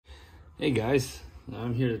Hey guys,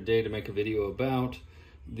 I'm here today to make a video about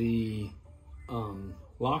the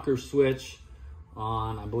locker switch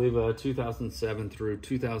on, I believe, a 2007 through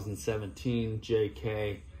 2017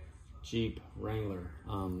 JK Jeep Wrangler.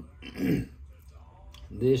 The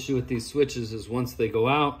issue with these switches is once they go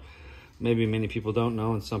out, maybe many people don't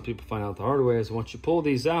know and some people find out the hard way, is once you pull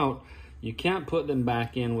these out, you can't put them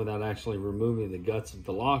back in without actually removing the guts of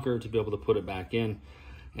the locker to be able to put it back in.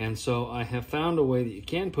 And so I have found a way that you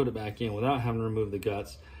can put it back in without having to remove the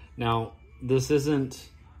guts. Now, this isn't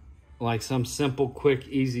like some simple, quick,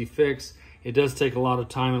 easy fix. It does take a lot of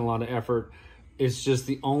time and a lot of effort. It's just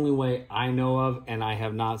the only way I know of, and I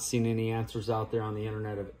have not seen any answers out there on the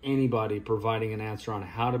internet of anybody providing an answer on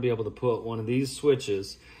how to be able to put one of these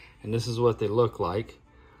switches, and this is what they look like.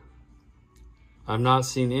 I've not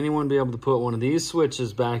seen anyone be able to put one of these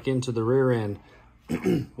switches back into the rear end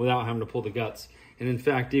without having to pull the guts. And in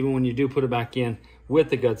fact, even when you do put it back in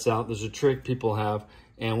with the guts out, there's a trick people have.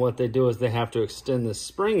 And what they do is they have to extend this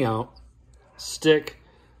spring out, stick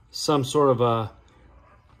some sort of a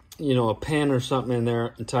pin or something in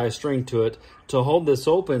there and tie a string to it to hold this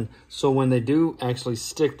open. So when they do actually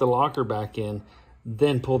stick the locker back in,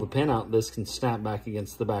 then pull the pin out, this can snap back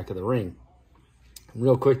against the back of the ring.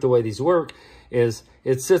 Real quick, the way these work is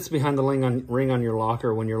it sits behind the ring on your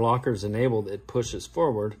locker. When your locker is enabled, it pushes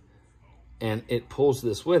forward and it pulls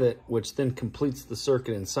this with it, which then completes the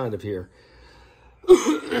circuit inside of here.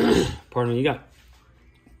 Pardon me. You got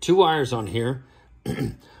two wires on here.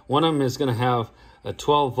 One of them is going to have a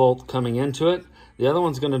 12 volt coming into it. The other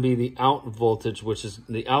one's going to be the out voltage, which is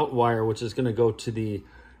the out wire, which is going to go to the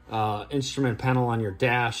instrument panel on your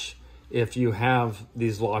dash if you have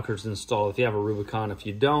these lockers installed. If you have a Rubicon, if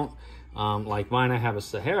you don't, like mine, I have a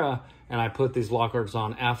Sahara, and I put these lockers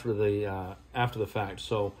on after the fact.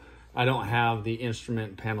 So I don't have the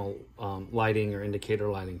instrument panel lighting or indicator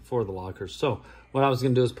lighting for the lockers. So what I was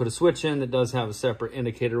going to do is put a switch in that does have a separate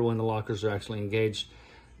indicator when the lockers are actually engaged.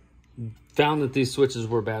 Found that these switches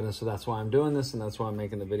were bad, and so that's why I'm doing this, and that's why I'm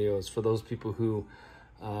making the video, is for those people who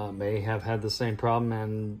may have had the same problem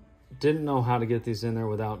and didn't know how to get these in there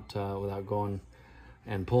without going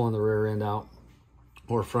and pulling the rear end out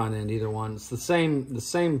or front end, either one. It's the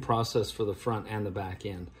same process for the front and the back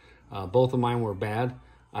end. Both of mine were bad.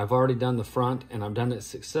 I've already done the front and I've done it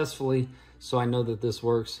successfully, so I know that this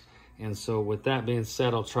works. And so with that being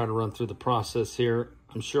said, I'll try to run through the process here.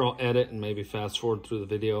 I'm sure I'll edit and maybe fast forward through the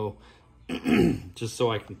video just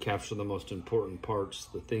so I can capture the most important parts,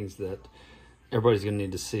 the things that everybody's gonna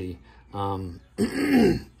need to see.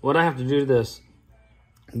 What I have to do to this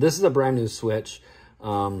is a brand new switch.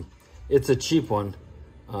 It's a cheap one.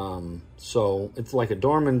 So it's like a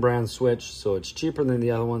Dorman brand switch, so it's cheaper than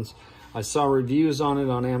the other ones. I saw reviews on it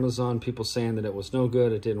on Amazon, people saying that it was no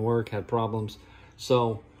good, it didn't work, had problems.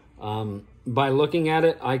 So by looking at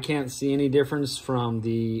it, I can't see any difference from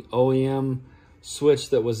the OEM switch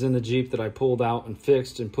that was in the Jeep that I pulled out and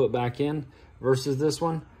fixed and put back in versus this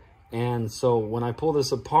one. And so when I pull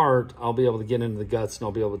this apart, I'll be able to get into the guts and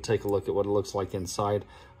I'll be able to take a look at what it looks like inside.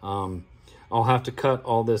 I'll have to cut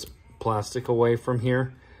all this plastic away from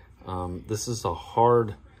here. This is a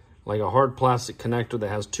hard plastic connector that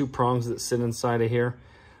has two prongs that sit inside of here.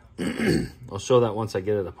 I'll show that once I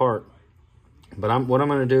get it apart. But what I'm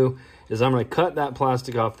going to do is I'm going to cut that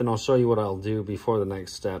plastic off, then I'll show you what I'll do before the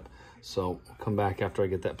next step. So I'll come back after I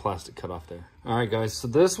get that plastic cut off there. All right, guys, so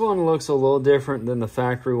this one looks a little different than the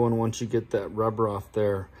factory one once you get that rubber off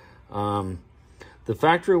there. The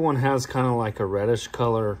factory one has kind of like a reddish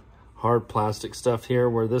color, hard plastic stuff here,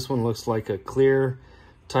 where this one looks like a clear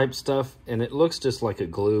type stuff, and it looks just like a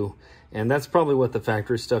glue. And that's probably what the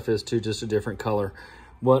factory stuff is too, just a different color.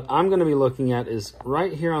 What I'm going to be looking at is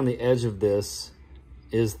right here on the edge of this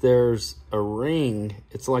there's a ring.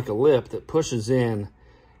 It's like a lip that pushes in,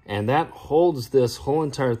 and that holds this whole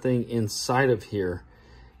entire thing inside of here.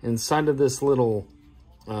 Inside of this little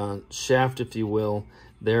shaft, if you will,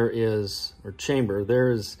 or chamber,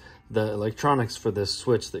 there is the electronics for this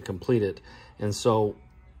switch that complete it. And so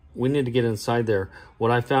we need to get inside there.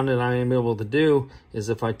 What I found that I am able to do is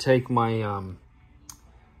if I take my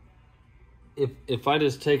if I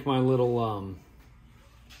just take my little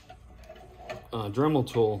Dremel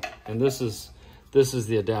tool, and this is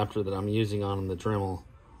the adapter that I'm using on the Dremel,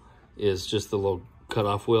 is just the little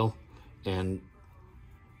cutoff wheel, and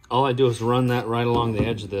all I do is run that right along the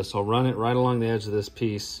edge of this. I'll run it right along the edge of this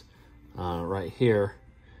piece right here.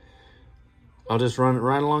 I'll just run it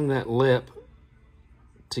right along that lip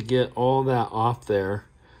to get all that off there,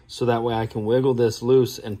 so that way I can wiggle this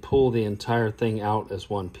loose and pull the entire thing out as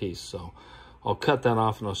one piece. So I'll cut that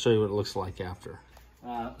off and I'll show you what it looks like after.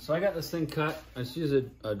 So I got this thing cut. I just use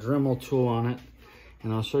a Dremel tool on it,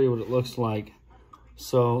 and I'll show you what it looks like.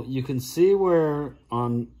 So you can see where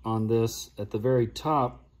on this at the very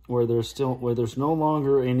top where there's no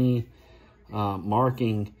longer any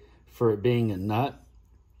marking for it being a nut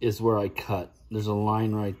is where I cut. There's a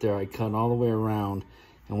line right there. I cut all the way around,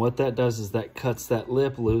 and what that does is that cuts that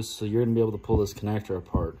lip loose, so you're gonna be able to pull this connector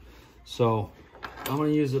apart. So I'm gonna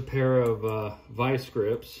use a pair of vice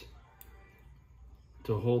grips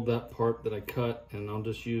to hold that part that I cut, and I'll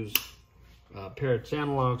just use a pair of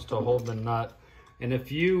channel locks to hold the nut. And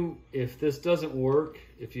if this doesn't work,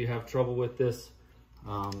 if you have trouble with this,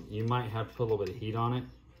 you might have to put a little bit of heat on it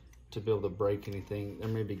to be able to break anything. There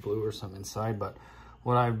may be glue or something inside, but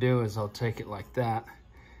what I do is I'll take it like that,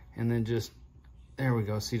 and then just, there we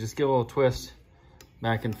go. So you just give a little twist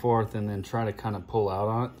back and forth, and then try to kind of pull out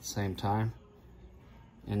on it at the same time.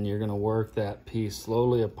 And you're gonna work that piece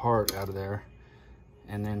slowly apart out of there.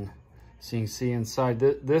 And then, so you can see inside,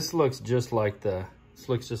 this looks just like the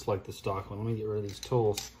stock one. Let me get rid of these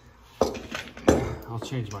tools. I'll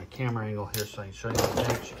change my camera angle here so I can show you the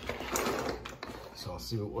picture. So I'll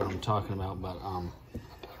see what I'm talking about. But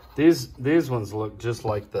these ones look just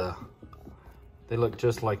like the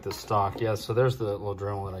stock. Yeah, so there's the little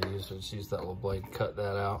Dremel that I used. I just used that little blade to cut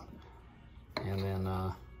that out. And then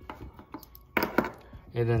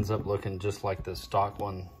it ends up looking just like the stock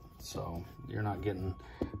one. So you're not getting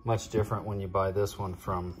much different when you buy this one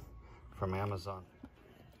from Amazon.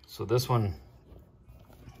 So this one,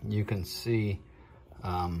 you can see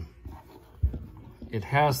it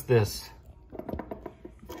has this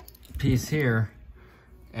piece here,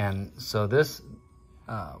 and so this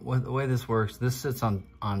the way this works, this sits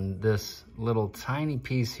on this little tiny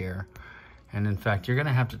piece here, and in fact you're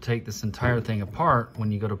gonna have to take this entire thing apart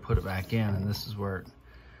when you go to put it back in, and this is where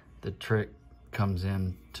the trick comes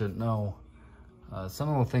in to know some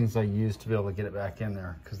of the things I use to be able to get it back in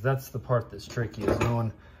there, because that's the part that's tricky, is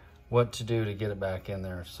knowing what to do to get it back in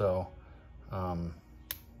there. So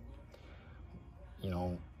you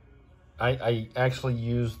know, I actually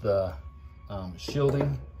use the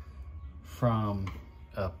shielding from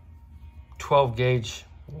a 12 gauge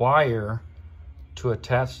wire to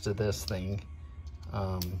attach to this thing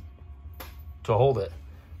to hold it,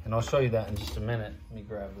 and I'll show you that in just a minute. Let me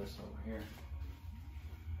grab this over here.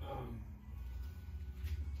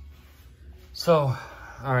 So,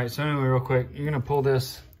 all right, so anyway, real quick, you're gonna pull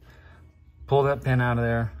that pin out of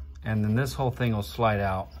there, and then this whole thing will slide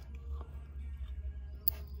out.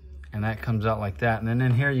 And that comes out like that. And then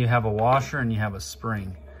in here you have a washer and you have a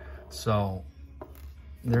spring. So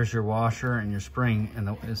there's your washer and your spring,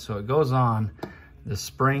 and so it goes on, the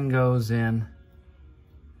spring goes in,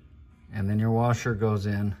 and then your washer goes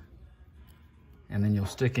in, and then you'll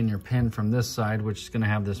stick in your pin from this side, which is gonna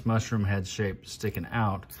have this mushroom head shape sticking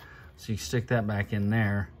out. So you stick that back in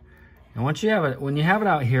there. And once you have it, when you have it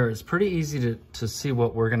out here, it's pretty easy to see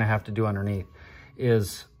what we're gonna have to do underneath.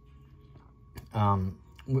 Is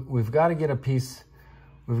we've got to get a piece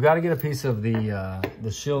of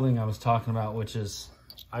the shielding I was talking about, which is,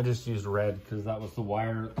 I just used red because that was the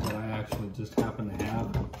wire that I actually just happened to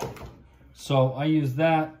have. So I used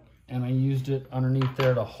that, and I used it underneath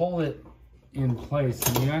there to hold it in place,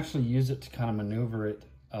 and you actually use it to kind of maneuver it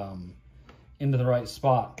into the right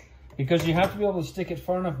spot, because you have to be able to stick it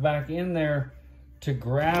far enough back in there to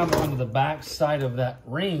grab onto the back side of that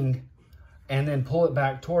ring and then pull it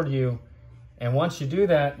back toward you. And once you do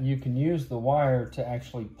that, you can use the wire to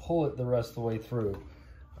actually pull it the rest of the way through.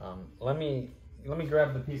 Let me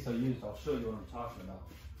grab the piece I used. I'll show you what I'm talking about.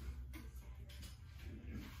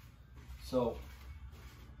 So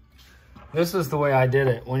this is the way I did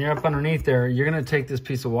it. When you're up underneath there, you're gonna take this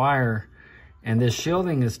piece of wire, and this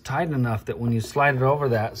shielding is tight enough that when you slide it over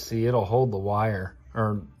that, see, it'll hold the wire,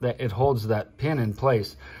 or that it holds that pin in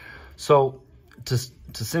place. So to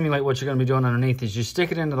simulate what you're going to be doing underneath is you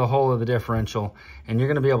stick it into the hole of the differential, and you're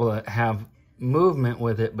going to be able to have movement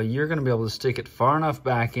with it, but you're going to be able to stick it far enough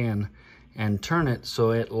back in and turn it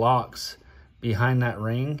so it locks behind that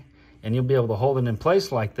ring, and you'll be able to hold it in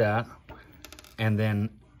place like that, and then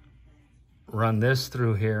run this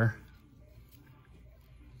through here,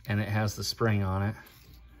 and it has the spring on it.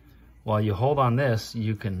 While you hold on this,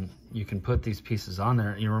 you can put these pieces on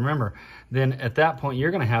there. You remember, then at that point, you're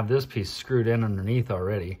gonna have this piece screwed in underneath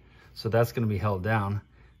already. So that's gonna be held down.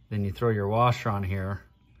 Then you throw your washer on here.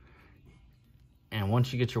 And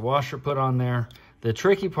once you get your washer put on there, the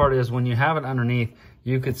tricky part is when you have it underneath,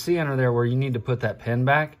 you could see under there where you need to put that pin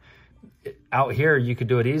back. Out here, you could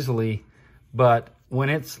do it easily, but when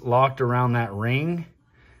it's locked around that ring,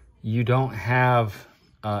 you don't have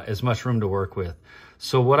as much room to work with.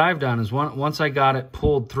 So what I've done is once I got it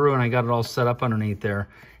pulled through and I got it all set up underneath there,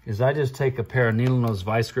 is I just take a pair of needle nose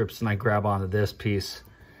vice grips and I grab onto this piece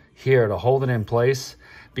here to hold it in place,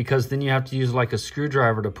 because then you have to use like a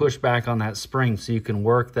screwdriver to push back on that spring so you can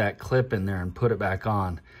work that clip in there and put it back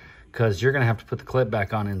on, because you're going to have to put the clip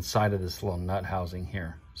back on inside of this little nut housing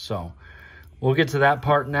here. So we'll get to that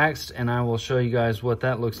part next, and I will show you guys what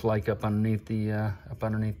that looks like up underneath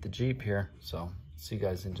the Jeep here. So see you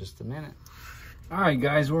guys in just a minute. All right,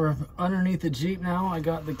 guys, we're underneath the Jeep now. I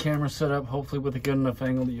got the camera set up, hopefully with a good enough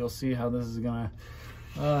angle that you'll see how this is gonna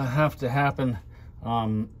have to happen.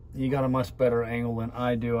 You got a much better angle than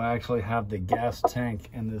I do. I actually have the gas tank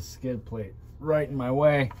and this skid plate right in my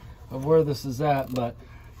way of where this is at, but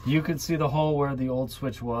you could see the hole where the old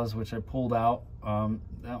switch was, which I pulled out.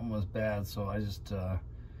 That one was bad, so I just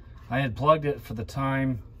I had plugged it for the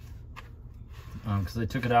time because they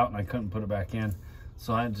took it out and I couldn't put it back in,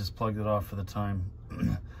 so I just plugged it off for the time.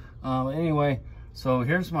 Anyway, so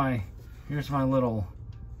here's my little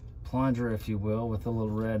plunger, if you will, with a little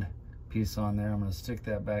red piece on there. I'm going to stick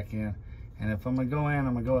that back in, and if I'm going to go in,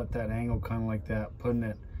 I'm going to go at that angle, kind of like that,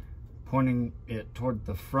 pointing it toward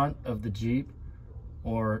the front of the Jeep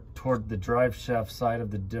or toward the drive shaft side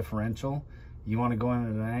of the differential. You want to go in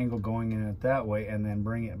at an angle going in it that way, and then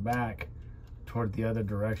bring it back toward the other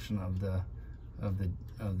direction of the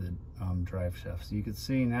drive shaft. So you can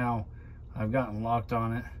see now I've gotten locked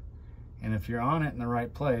on it, and if you're on it in the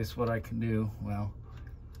right place, what I can do, well,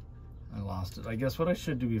 I lost it. I guess what I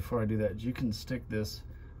should do before I do that is you can stick this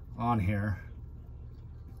on here,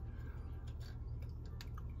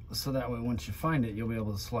 so that way once you find it, you'll be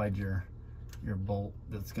able to slide your bolt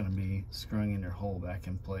that's going to be screwing in your hole back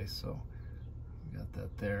in place. So you got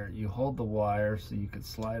that there. You hold the wire so you could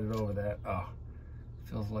slide it over that. Oh,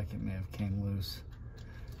 feels like it may have came loose.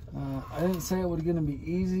 I didn't say it was going to be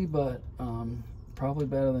easy, but probably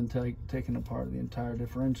better than taking apart the entire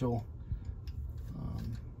differential.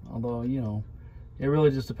 Although, you know, it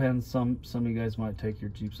really just depends. Some of you guys might take your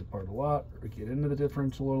Jeeps apart a lot or get into the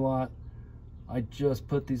differential a lot. I just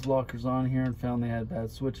put these lockers on here and found they had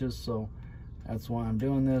bad switches, so that's why I'm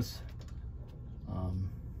doing this.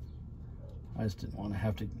 I just didn't want to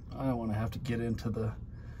have to, I don't want to have to get into the,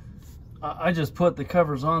 I just put the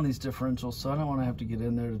covers on these differentials, so I don't want to have to get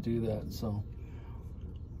in there to do that. So,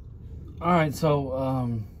 all right,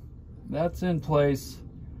 so that's in place.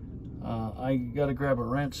 I got to grab a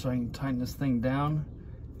wrench so I can tighten this thing down,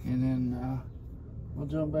 and then we'll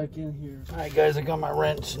jump back in here. All right, guys, I got my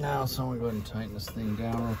wrench now, so I'm going to go ahead and tighten this thing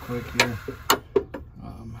down real quick here.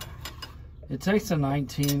 It takes a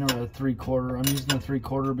 19 or a 3/4. I'm using a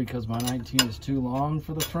 3/4 because my 19 is too long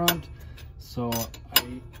for the front, so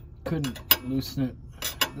I couldn't loosen it.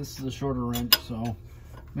 This is a shorter wrench, so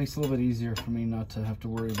it makes it a little bit easier for me not to have to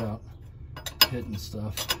worry about hitting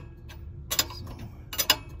stuff.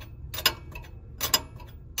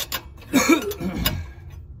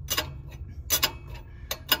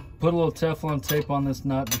 Put a little Teflon tape on this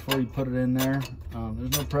nut before you put it in there.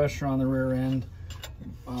 There's no pressure on the rear end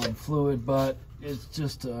fluid, but it's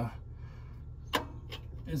just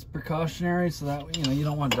it's precautionary, so that, you know, you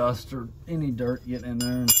don't want dust or any dirt getting in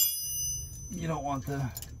there, and you don't want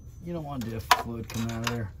diff fluid coming out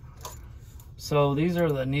of there. So these are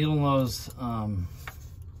the needle nose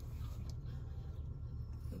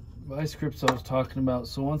vice grips I was talking about.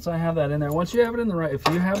 So once I have that in there, once you have it in the right, if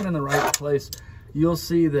you have it in the right place, you'll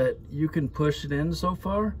see that you can push it in so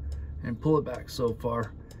far and pull it back so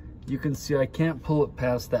far. You can see I can't pull it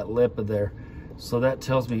past that lip of there, so that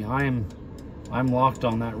tells me I'm locked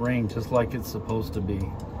on that ring just like it's supposed to be.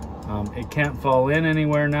 It can't fall in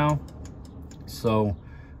anywhere now, so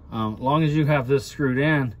long as you have this screwed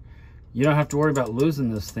in, you don't have to worry about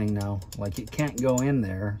losing this thing now. Like, it can't go in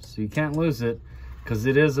there, so you can't lose it, because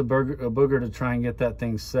it is a booger to try and get that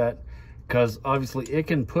thing set, because obviously it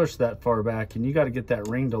can push that far back, and you got to get that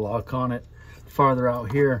ring to lock on it farther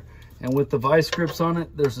out here. And with the vice grips on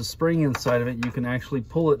it, there's a spring inside of it. You can actually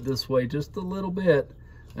pull it this way just a little bit,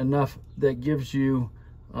 enough that gives you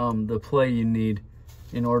the play you need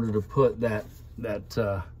in order to put that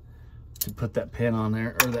pin on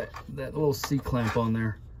there, or that little C-clamp on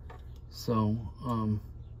there. So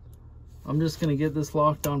I'm just gonna get this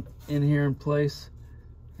locked on in here in place,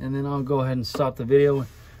 and then I'll go ahead and stop the video.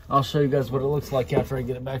 I'll show you guys what it looks like after I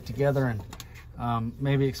get it back together, and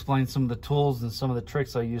maybe explain some of the tools and some of the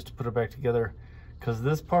tricks I use to put it back together, because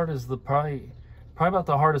this part is probably about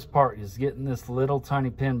the hardest part, is getting this little tiny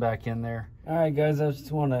pin back in there. All right, guys, I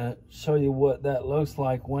just want to show you what that looks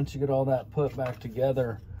like once you get all that put back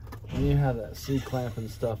together. When you have that C-clamp and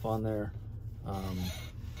stuff on there,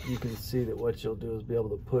 you can see that what you'll do is be able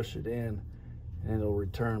to push it in and it'll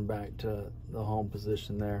return back to the home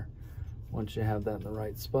position there once you have that in the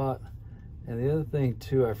right spot. And the other thing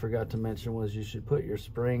too I forgot to mention was you should put your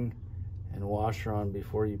spring and washer on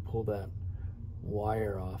before you pull that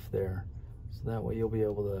wire off there, so that way you'll be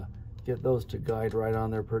able to get those to guide right on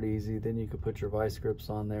there pretty easy. Then you could put your vice grips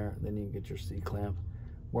on there, then you can get your C-clamp,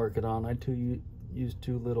 work it on. I use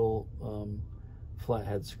two little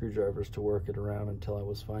flathead screwdrivers to work it around until I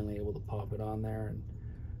was finally able to pop it on there, and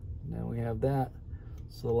now we have that.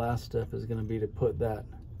 So the last step is going to be to put that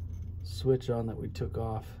switch on that we took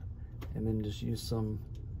off, and then just use some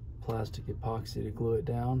plastic epoxy to glue it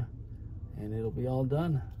down, and it'll be all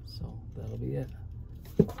done. So that'll be it.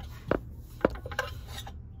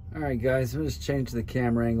 Alright guys, I'm just change the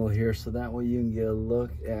camera angle here so that way you can get a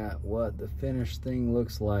look at what the finished thing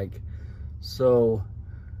looks like. So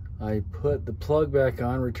I put the plug back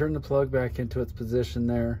on, return the plug back into its position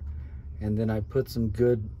there, and then I put some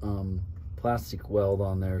good plastic weld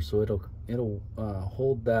on there, so it'll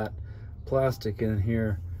hold that plastic in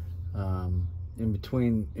here in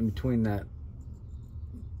between that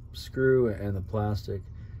screw and the plastic.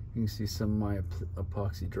 You can see some of my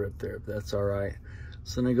epoxy drip there, but that's all right.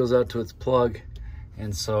 So then it goes out to its plug,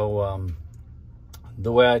 and so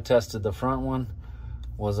the way I tested the front one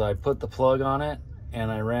was I put the plug on it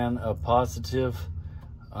and I ran a positive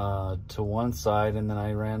to one side, and then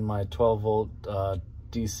I ran my 12-volt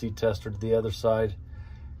DC tester to the other side,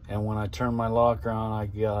 and when I turned my locker on I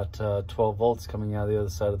got 12 volts coming out of the other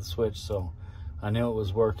side of the switch, so I knew it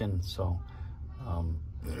was working. So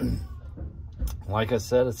like I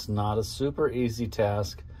said, it's not a super easy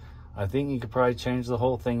task. I think you could probably change the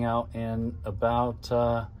whole thing out in about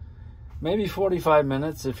maybe 45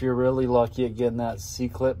 minutes if you're really lucky at getting that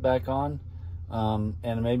C-clip back on,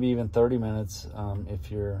 and maybe even 30 minutes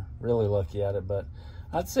if you're really lucky at it. But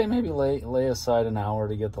I'd say maybe lay aside an hour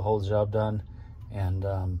to get the whole job done. And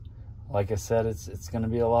like I said, it's going to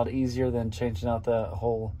be a lot easier than changing out that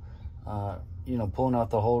whole, you know, pulling out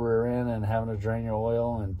the whole rear end and having to drain your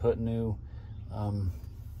oil and put new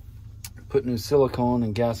silicone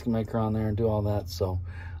and gasket maker on there and do all that. So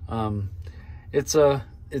it's a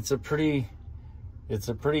pretty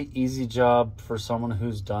easy job for someone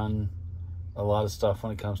who's done a lot of stuff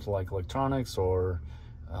when it comes to like electronics, or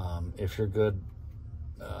if you're good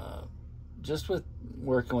just with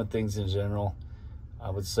working with things in general. I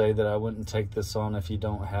would say that I wouldn't take this on if you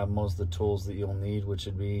don't have most of the tools that you'll need, which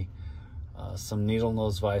would be some needle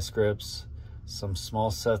nose vice grips, some small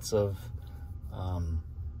sets of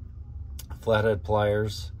flathead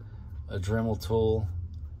pliers, a Dremel tool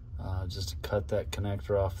just to cut that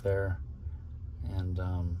connector off there, and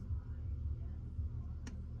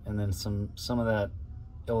then some of that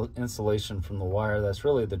insulation from the wire. That's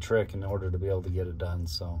really the trick in order to be able to get it done.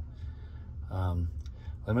 So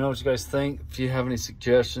let me know what you guys think. If you have any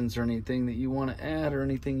suggestions or anything that you want to add or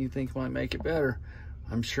anything you think might make it better,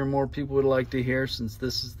 I'm sure more people would like to hear, since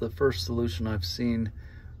this is the first solution I've seen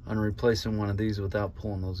on replacing one of these without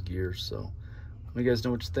pulling those gears. So let me guys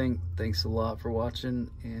know what you think. Thanks a lot for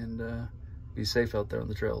watching, and be safe out there on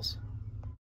the trails.